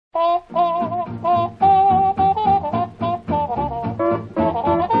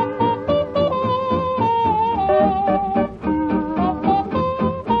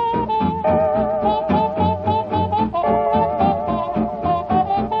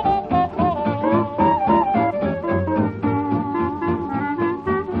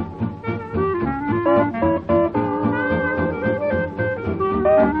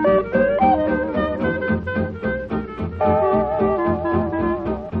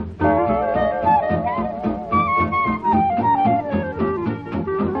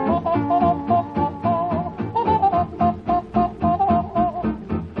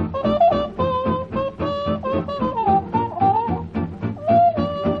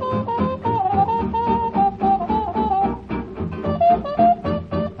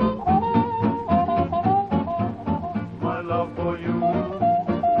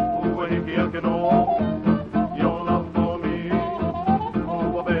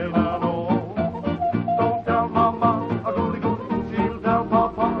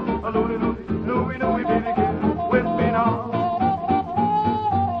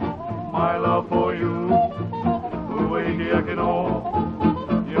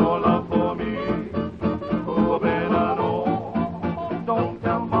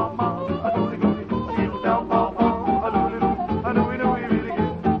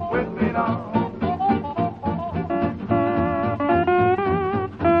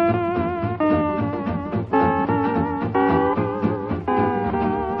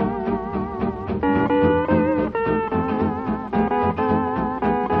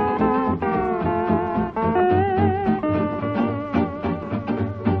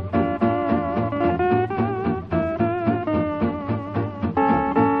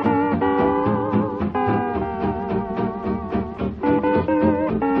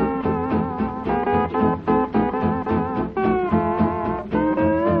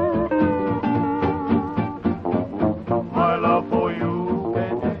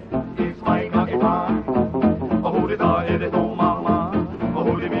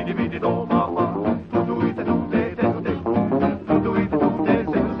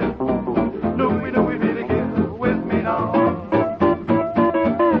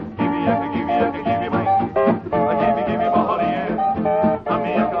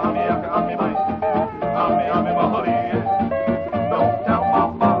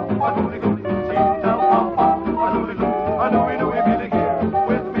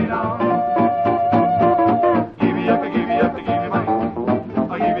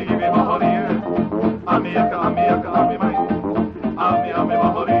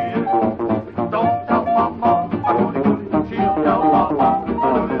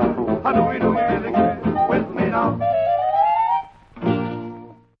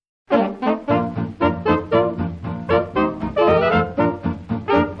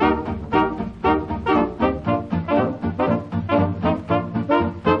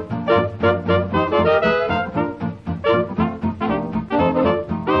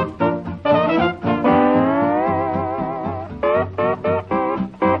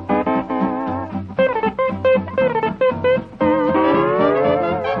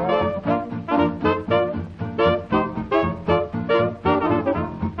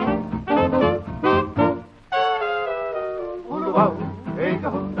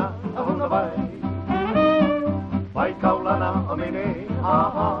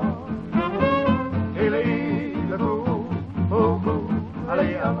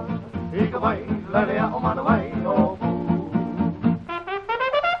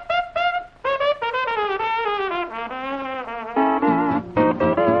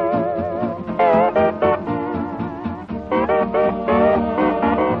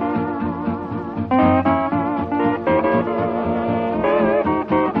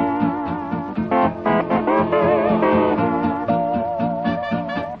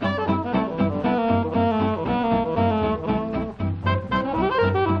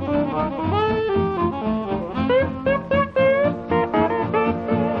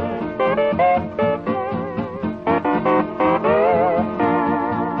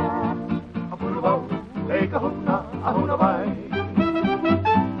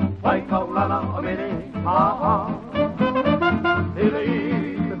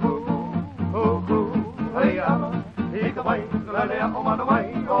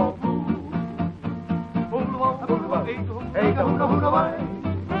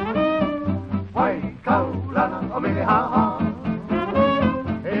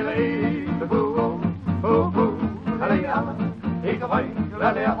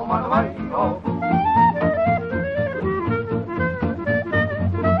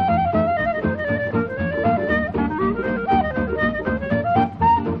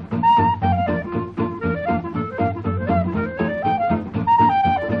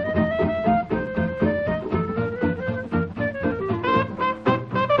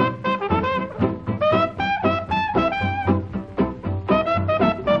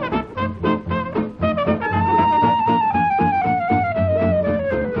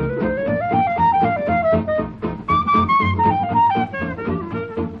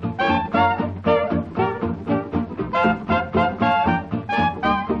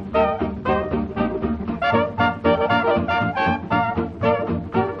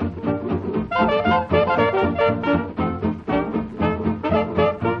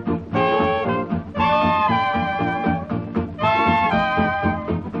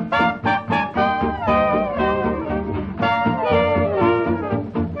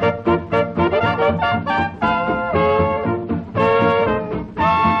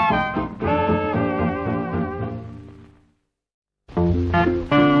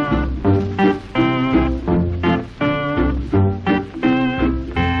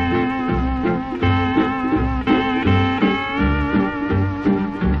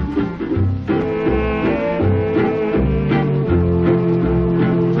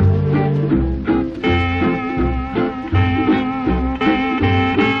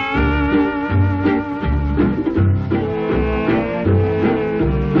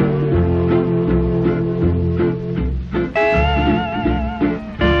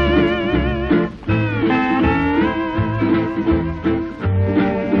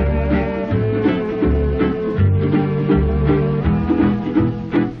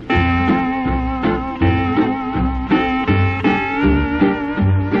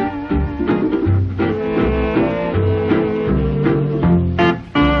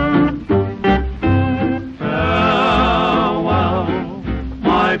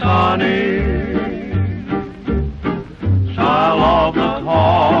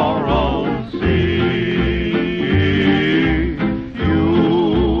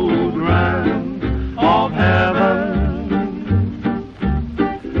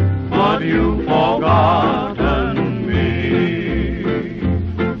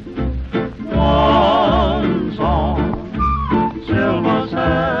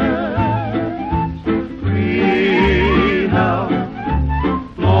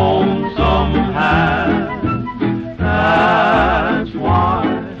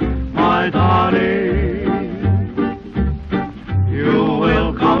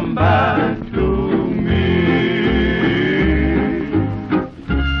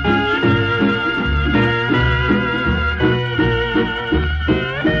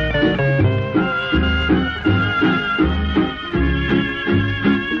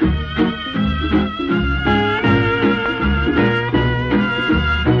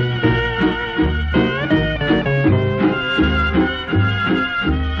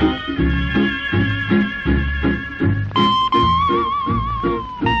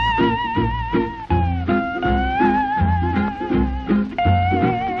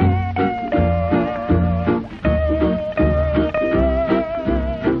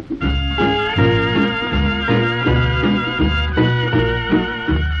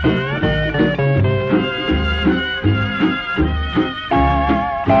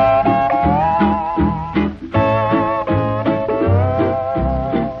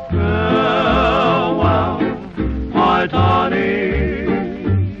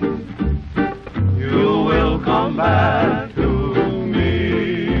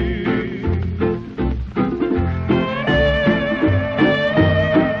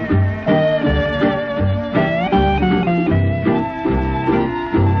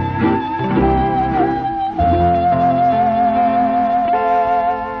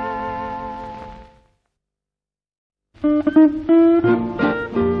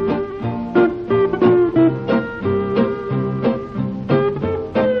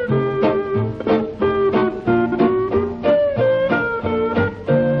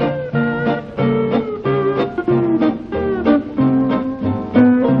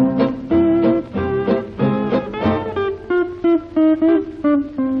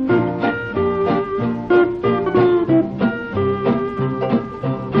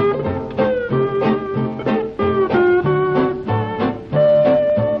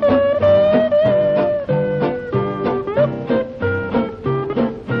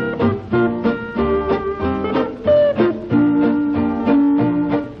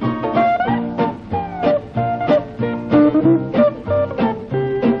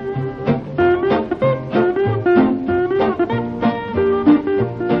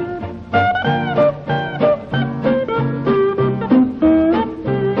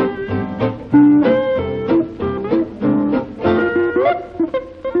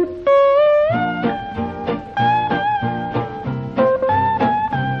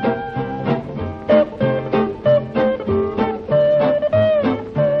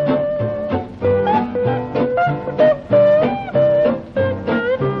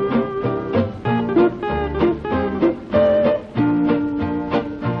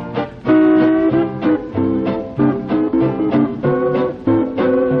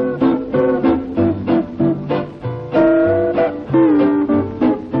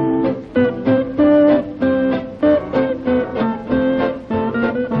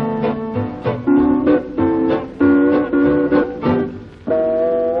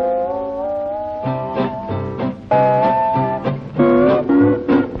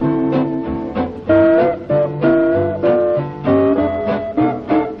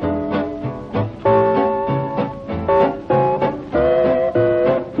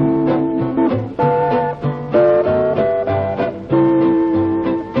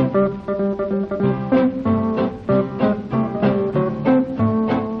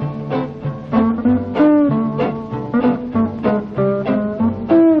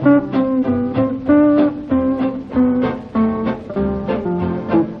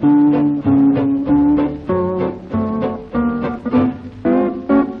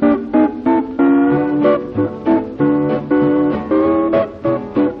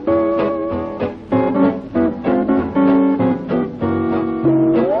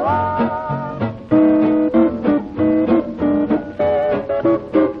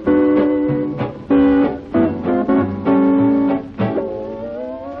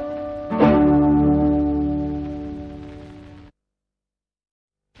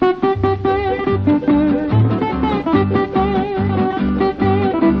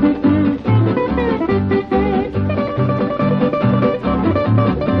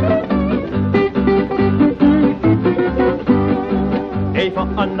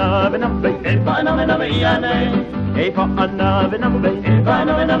Faa-navenave, Faa-navenave, Faa-navenave,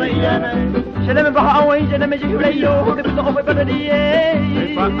 Faa-navenave. Shalem Bahawai, Shalem Jihulayo, who gives the over the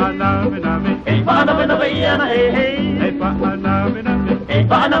Faa-navenave, Faa-navenave, Faa-navenave,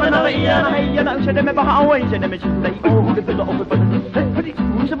 Faa-navenave, Shalem Bahawai, Shalem Jihulayo, who gives the over the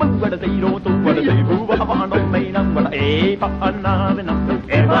who's a bug, what they don't do, what they move, what I want to make them, what a Faa-navenave,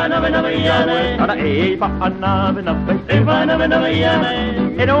 Faa-navenave, Faa-navenave, Faa-navenave.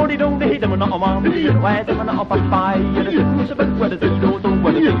 And only don't they hit them on a mom, why them on a pie, and the who's a bug, what they don't do,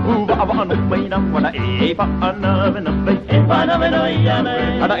 what they move, what I want to make them, what a Faa-navenave, Faa-navenave,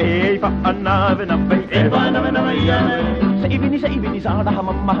 Faa-navenave. Sa ibini sa ada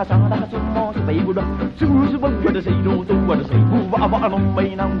hamama sa ada sumo sa bayuda susubag wada sa iluto wada sa ibuwa aba anong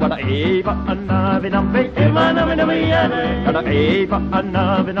may nang wada Faa-navenave, Faa-navenave, wada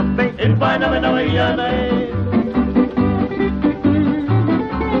Faa-navenave, Faa-navenave.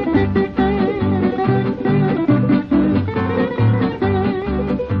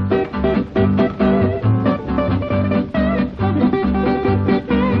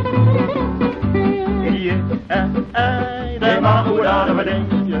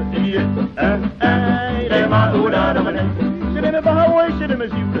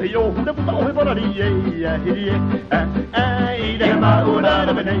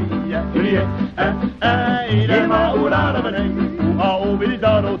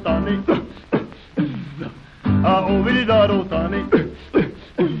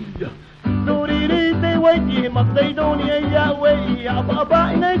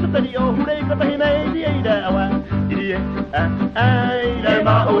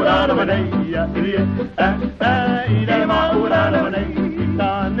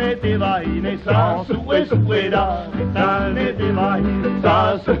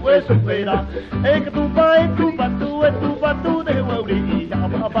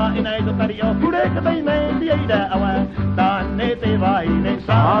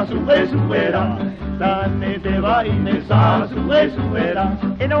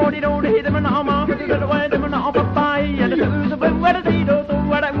 And all the old hit them on our mouth, and the way them on our pie, and the who's a bug, what a day, do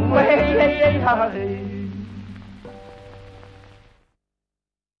what I'm way, hey.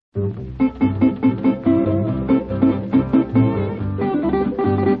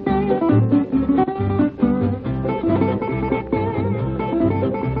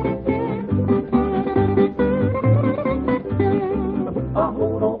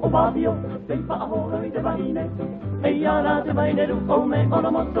 Papio, they Paahana, the Bahine, Ayana, the Bainer, Ome,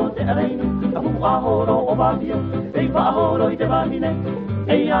 Onomoto, the Arena, Ahu-ahoro, Papio, they Paahana, the Bahine,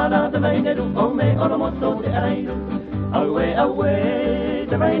 Ayana, the Bainer, Ome, Onomoto, the Arena, away,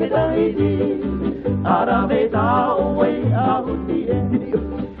 the Bainer, Tahiti, Arabeta, away, Ahuti,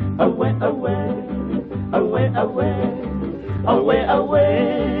 away,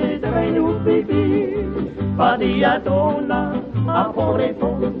 the Bainer, baby, Padiatona. Away.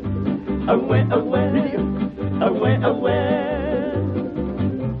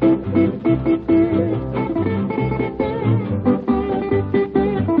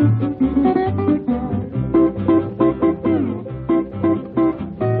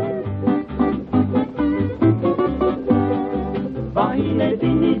 Bahine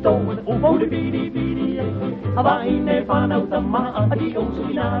tinito, ubo de bidi, Bahine fanau tama, adio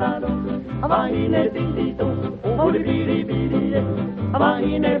suinarado, Bahine tinito, ubo de bidi,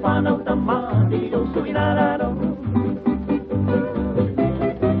 Bahine fanau tama, adio suinarado.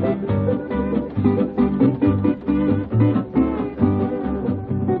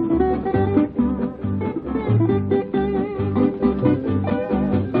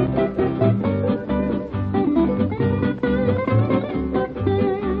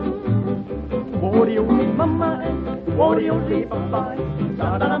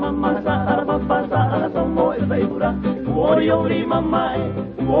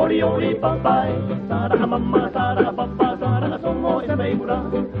 Wori papai, sara mama, sara papa, sara songo ina beibura.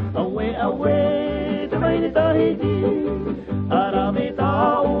 Away, the main Tahiti, Aramita,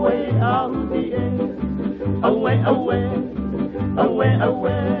 away, ahuti,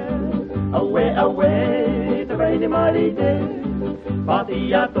 away, the main Malihini,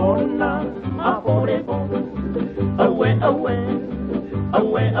 Patiatona, Aporepo, away.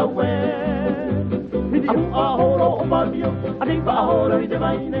 Ahoro, Papio, I think Ahoro is the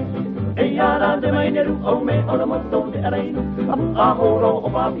mine. Ayana, the mine, Ome, Onomoto, the Arena. Ahoro,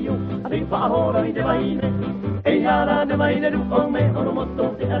 Papio, I think Ahoro is the mine. Ayana, the mine, Ome,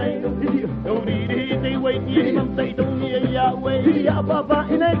 Onomoto, the Arena. Don't need it, they wait, you must say, don't need Yahweh. Papa,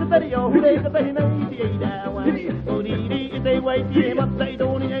 in a video, who they got in a don't need it, they wait, you must say,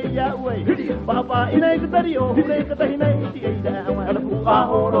 don't need Yahweh. Papa, in a video, who they got in a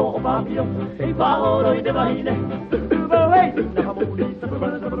Tahu-wa-hu-wai, o Papio, e Palolo i te vaine. Uba-wei, dina hamuri,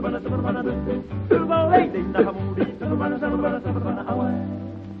 sabrabana, sabrabana, sabrabana, Uba-wei, dina hamuri, sabrabana, sabrabana, sabrabana, Hawaii.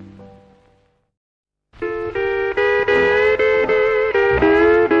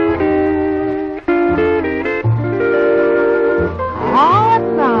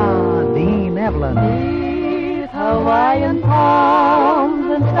 Beneath Hawaiian palms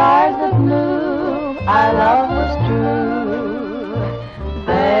and skies of blue, our love was true.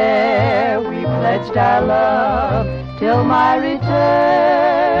 There we pledged our love till my returning.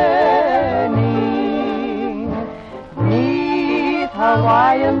 Beneath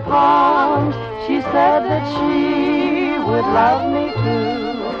Hawaiian palms, she said that she would love me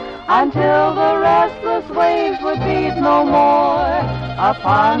too, until the restless waves would beat no more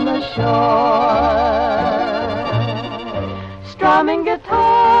upon the shore. Strumming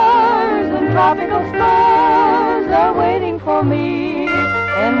guitars and tropical stars are waiting for me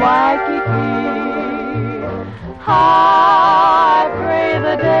in Waikiki. I pray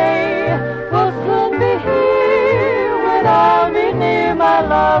the day will soon be here when I'll be near my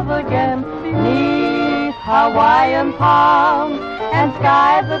love again, beneath Hawaiian palms and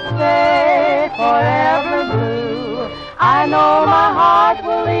skies that stay forever blue. I know my heart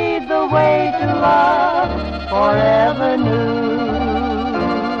will lead the way to love forever new.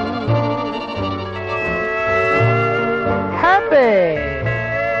 Happy!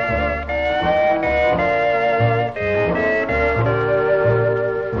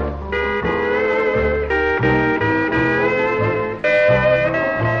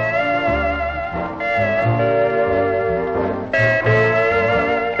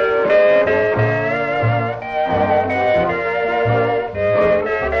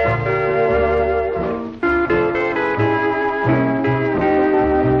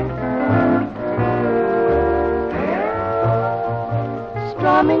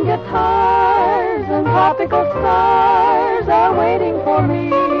 Strumming guitars and tropical stars are waiting for me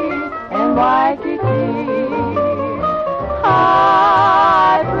in Waikiki.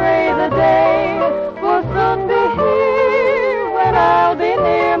 I pray the day will soon be here when I'll be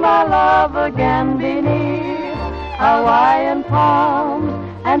near my love again, beneath Hawaiian palms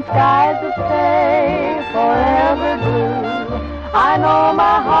and skies that stay forever blue. I know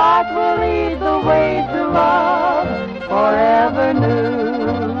my heart will lead the way to love forever new.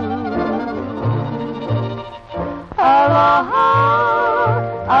 Aloha,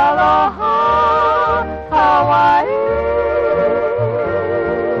 aloha, Hawaii.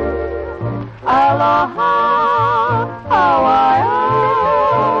 Aloha, Hawaii.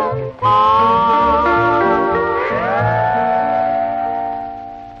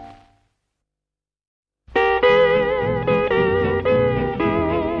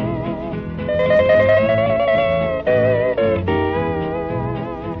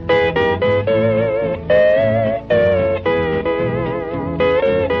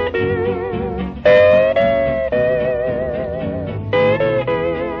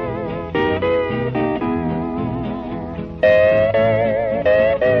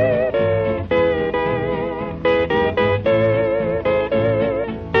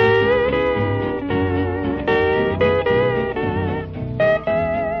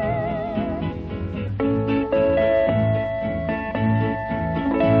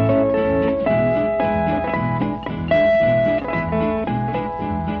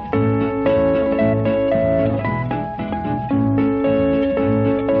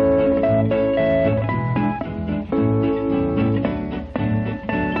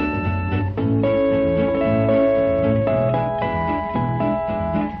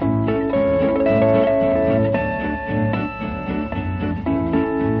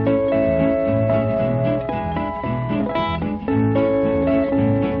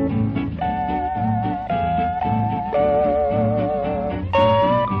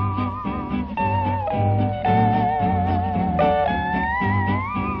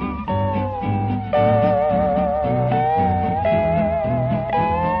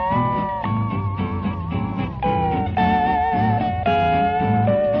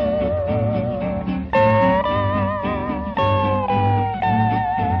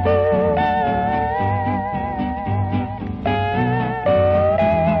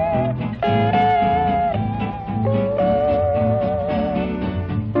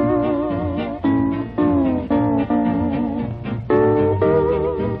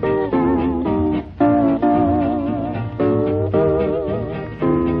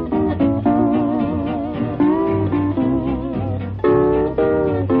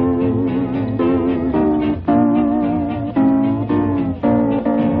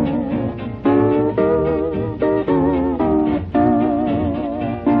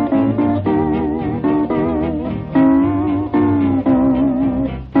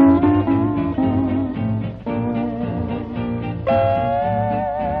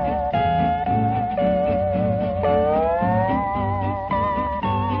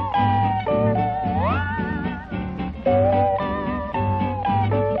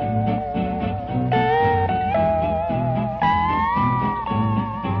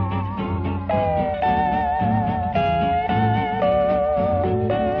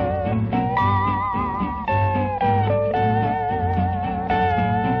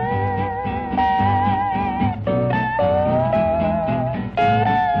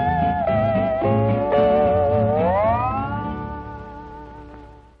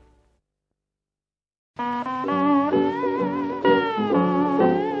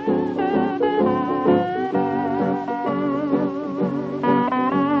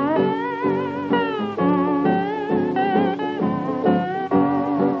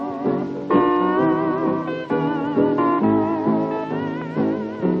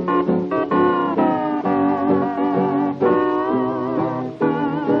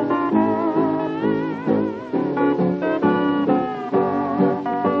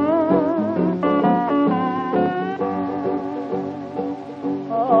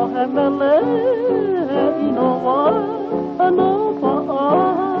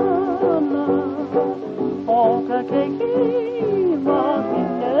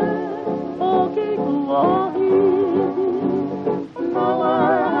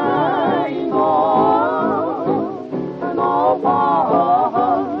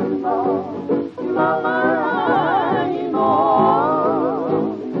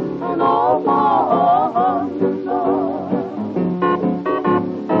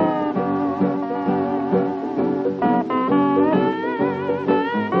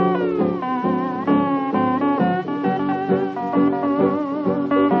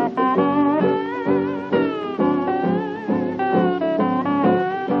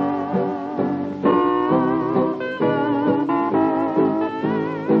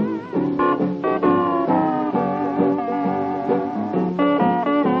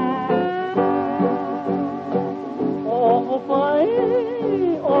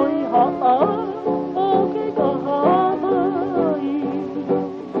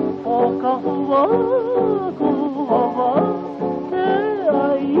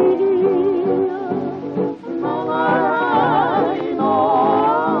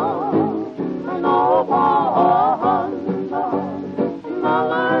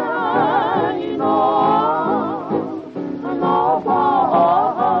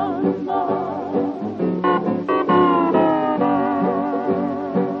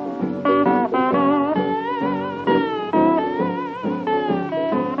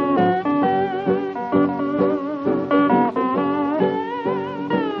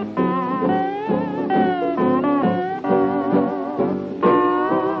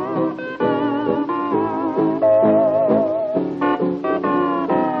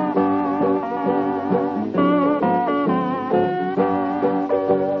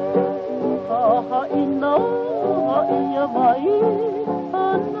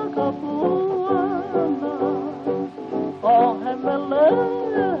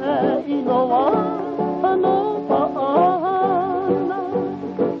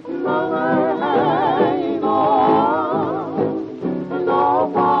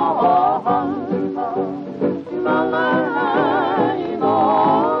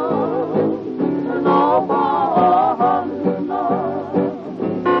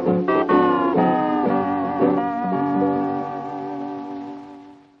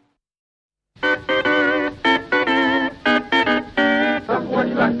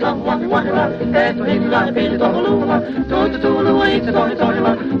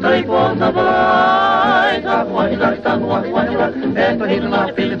 Ta-hu-wa-hu-wai, Ta-hu-wa-hu-wai,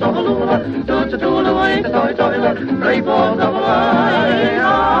 Estrellita, Beneath-hawaiian-palms, Ta-hu-wa-hu-wai, Ta-hu-wa-hu-wai,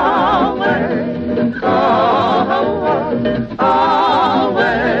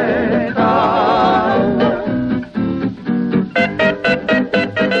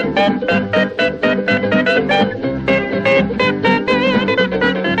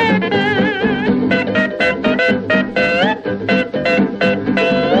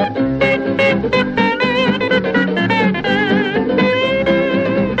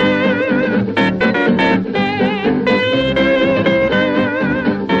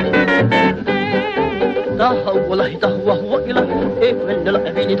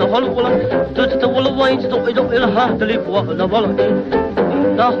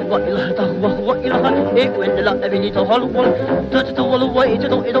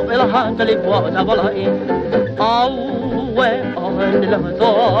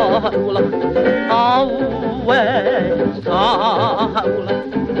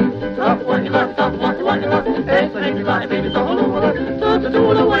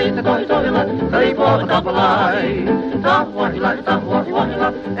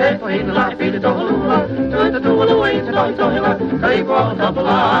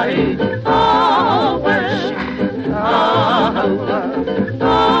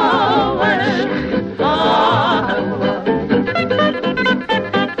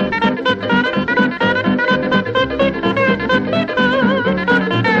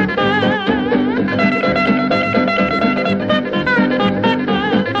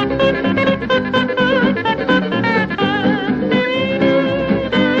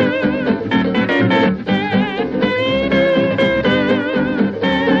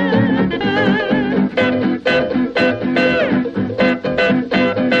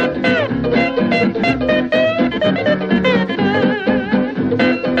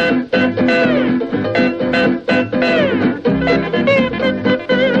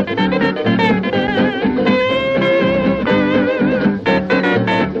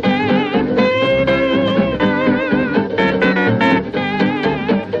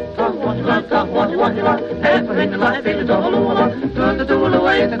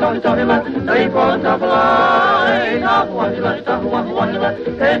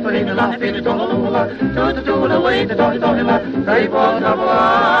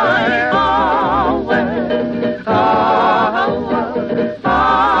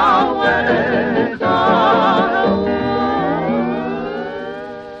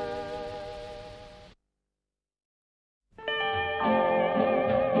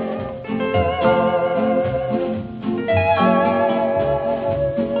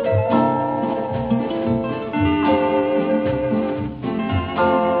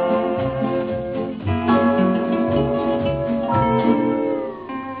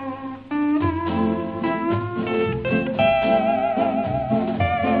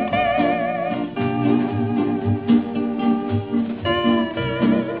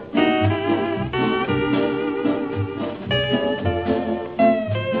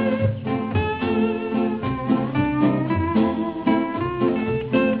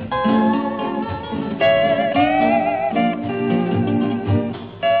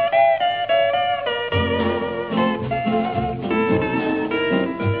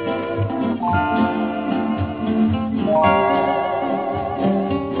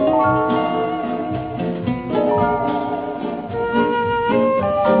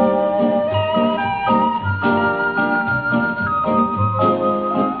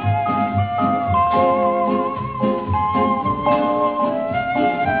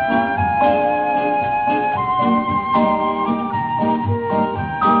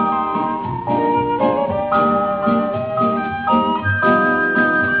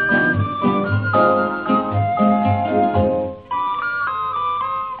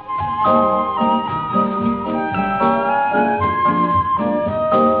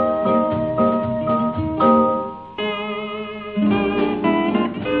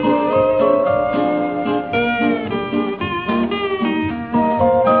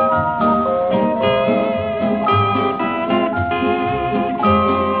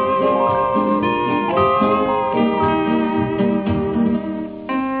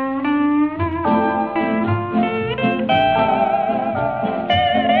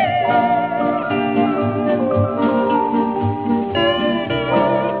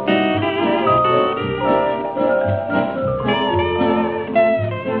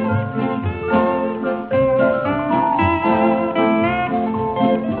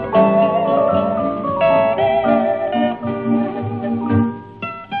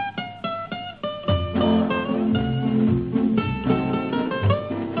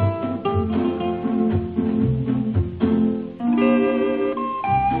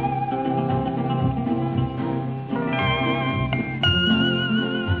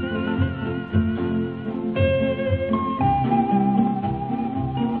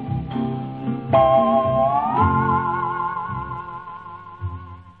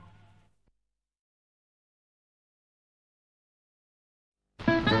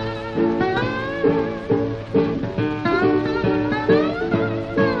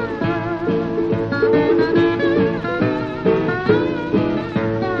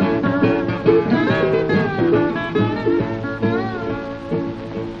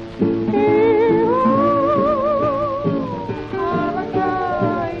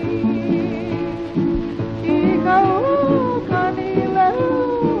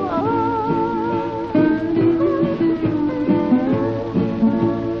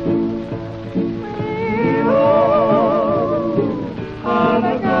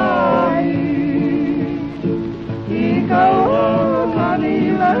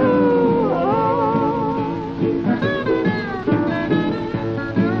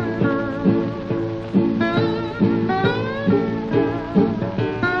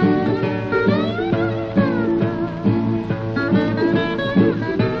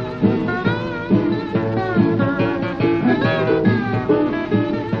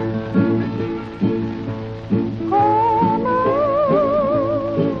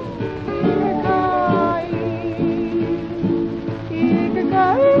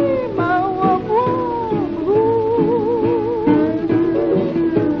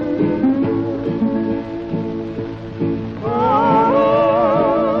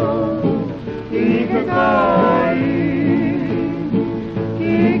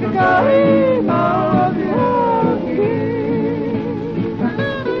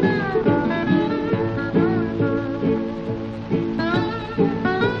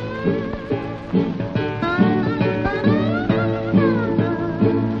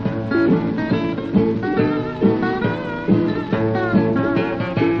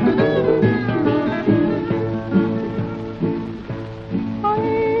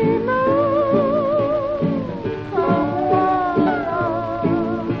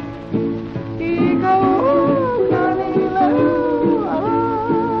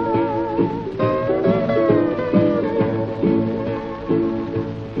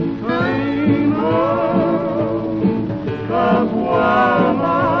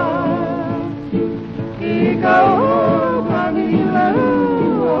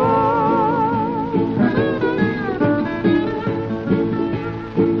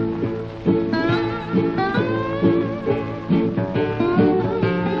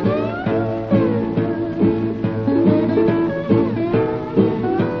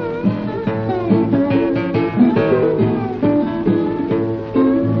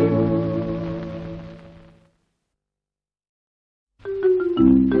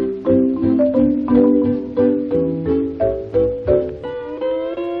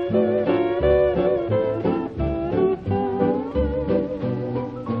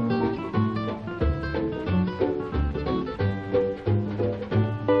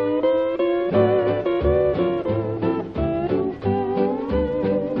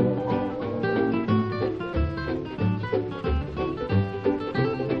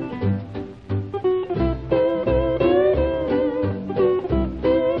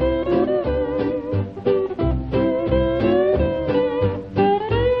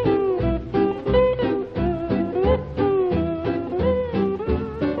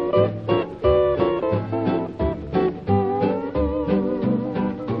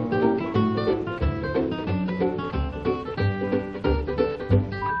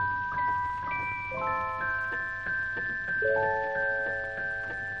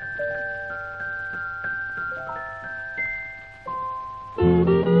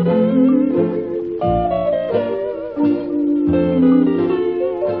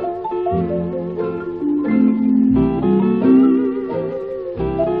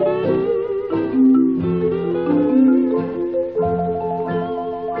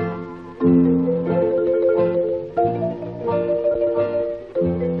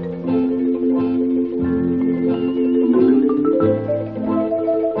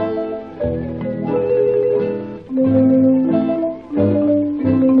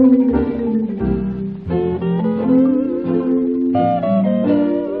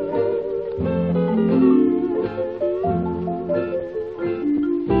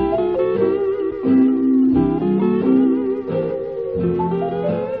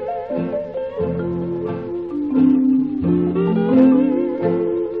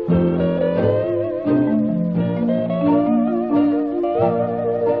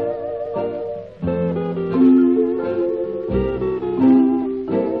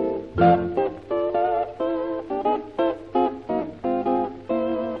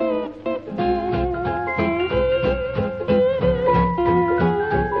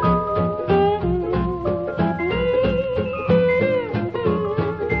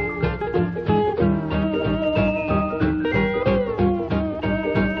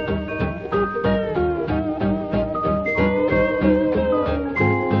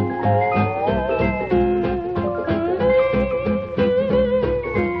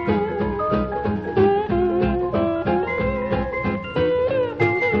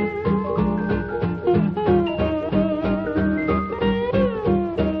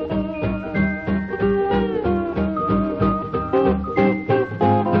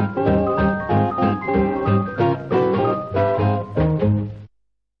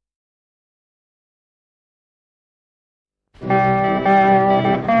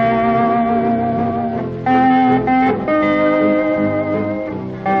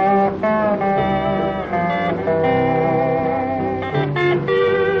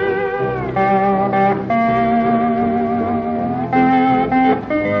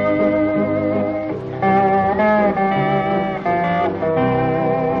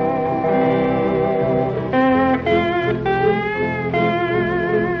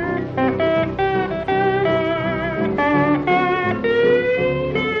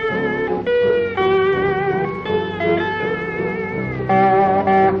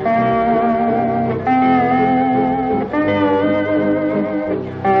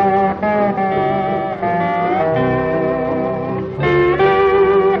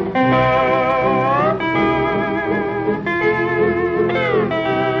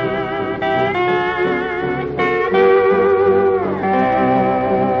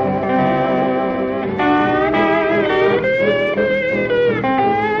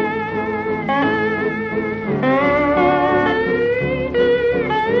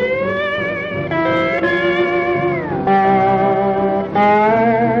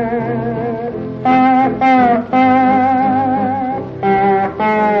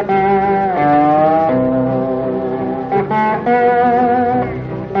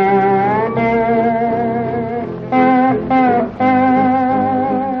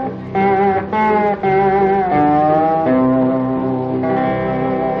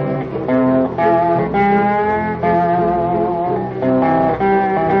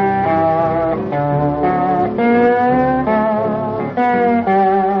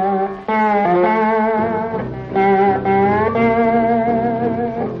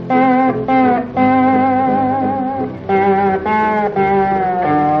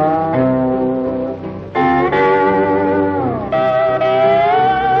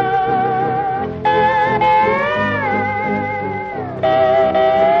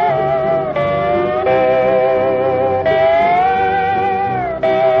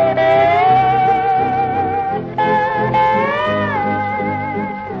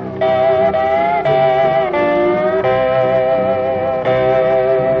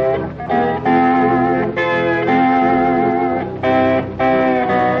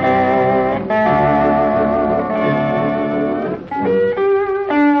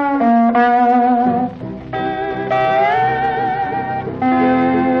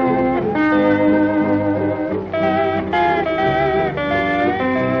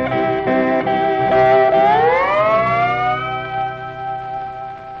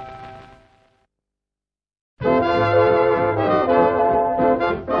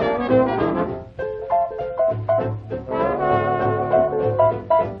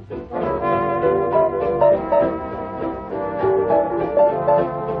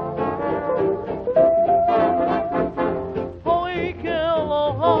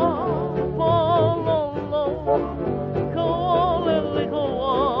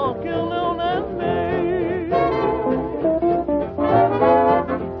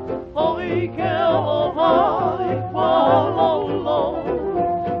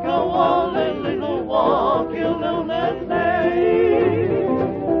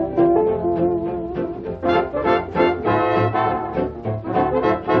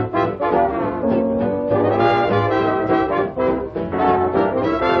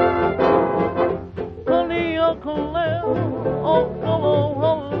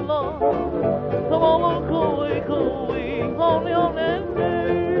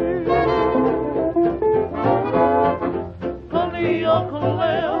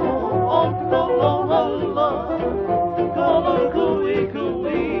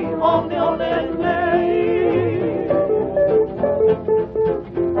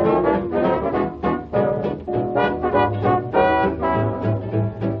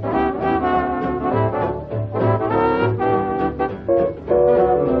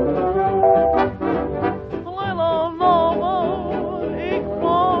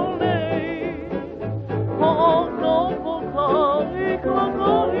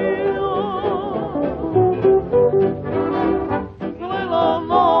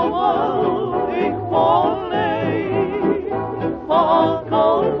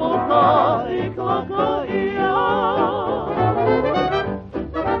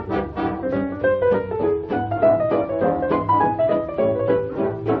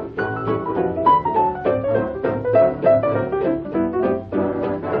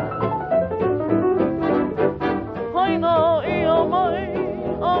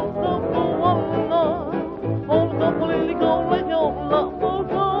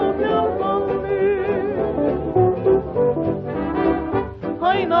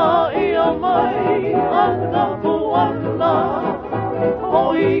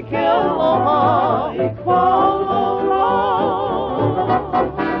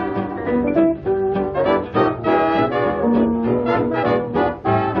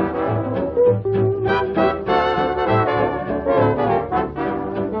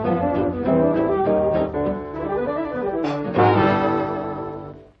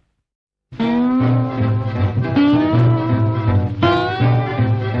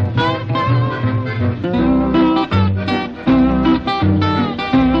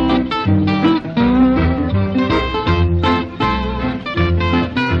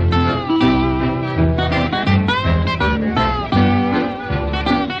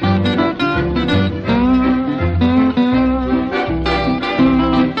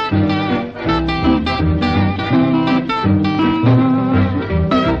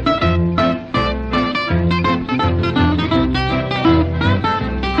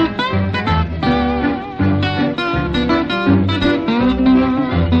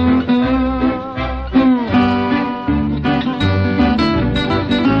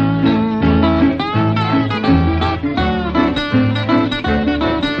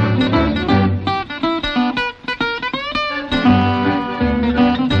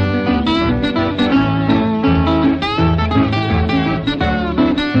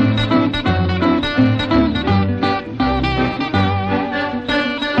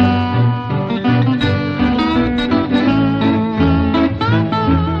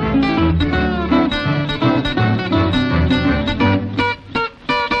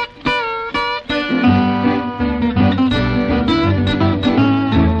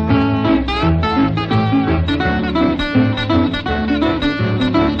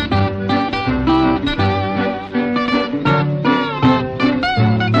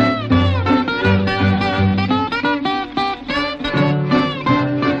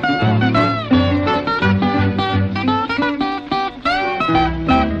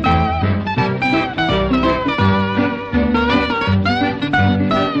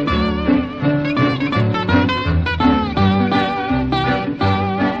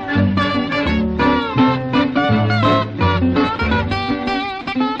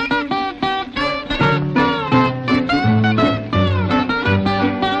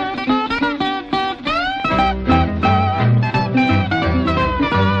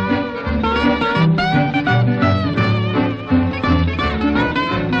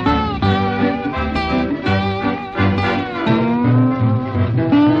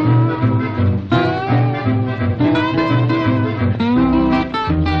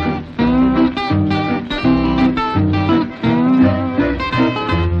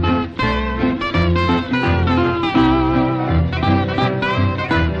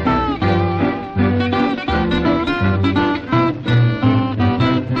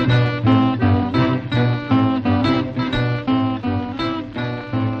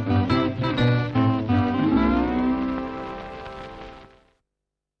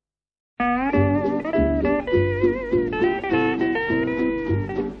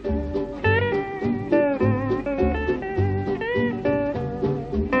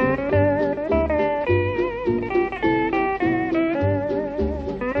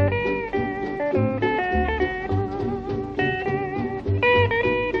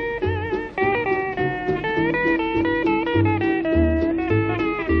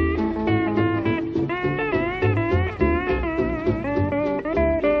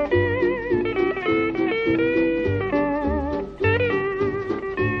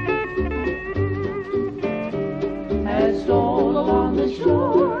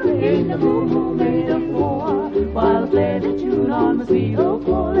 the moo made of four, while I played the tune on my sweet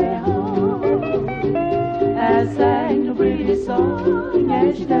ukulele. As sang a pretty song,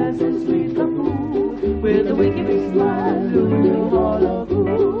 as she danced in sweet Tapu, with a wicked big smile, looking all of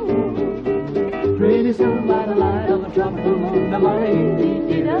you. Pretty soon by the light of the tropical moon, the Malihini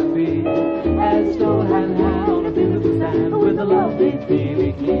did a beat, as strolled hand in hand on a beautiful sand, with a lovely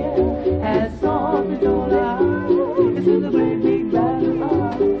baby clear, as soft as all eyes, to the great big band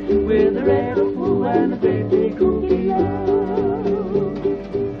of with the red fool and the great big cookie love.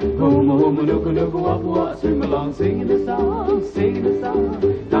 Homo, homo, nuku, nuku, wapu, wapu, swim along, singing the song, singing the song.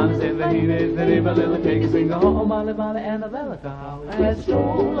 Time said the heat, the river, little cake, sing, oh, Mali, Mali, and the Velika. Let's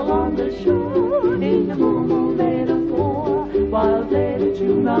stroll along the shore, in the moon, made of four, while I play the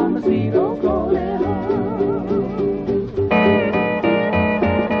tune on the sweet ukulele.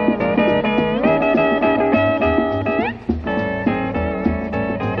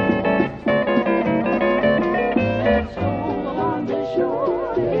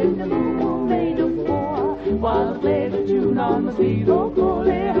 While I play the tune on the sweet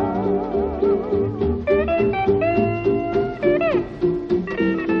ukulele.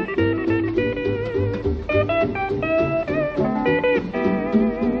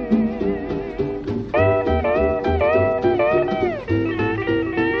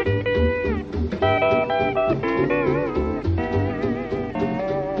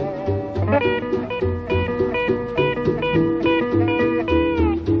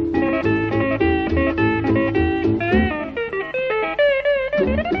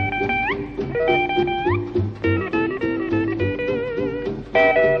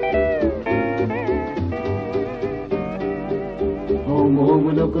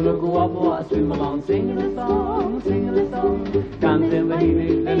 Swim along, singing the song, singing the song. Dancing the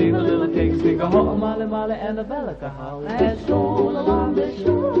heat, and leave a little cake, sing a ho, Mali, Mali, and a Velika howl. Let's stroll along the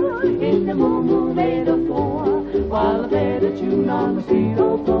shore, in the moon made of four, while I play the tune on the sweet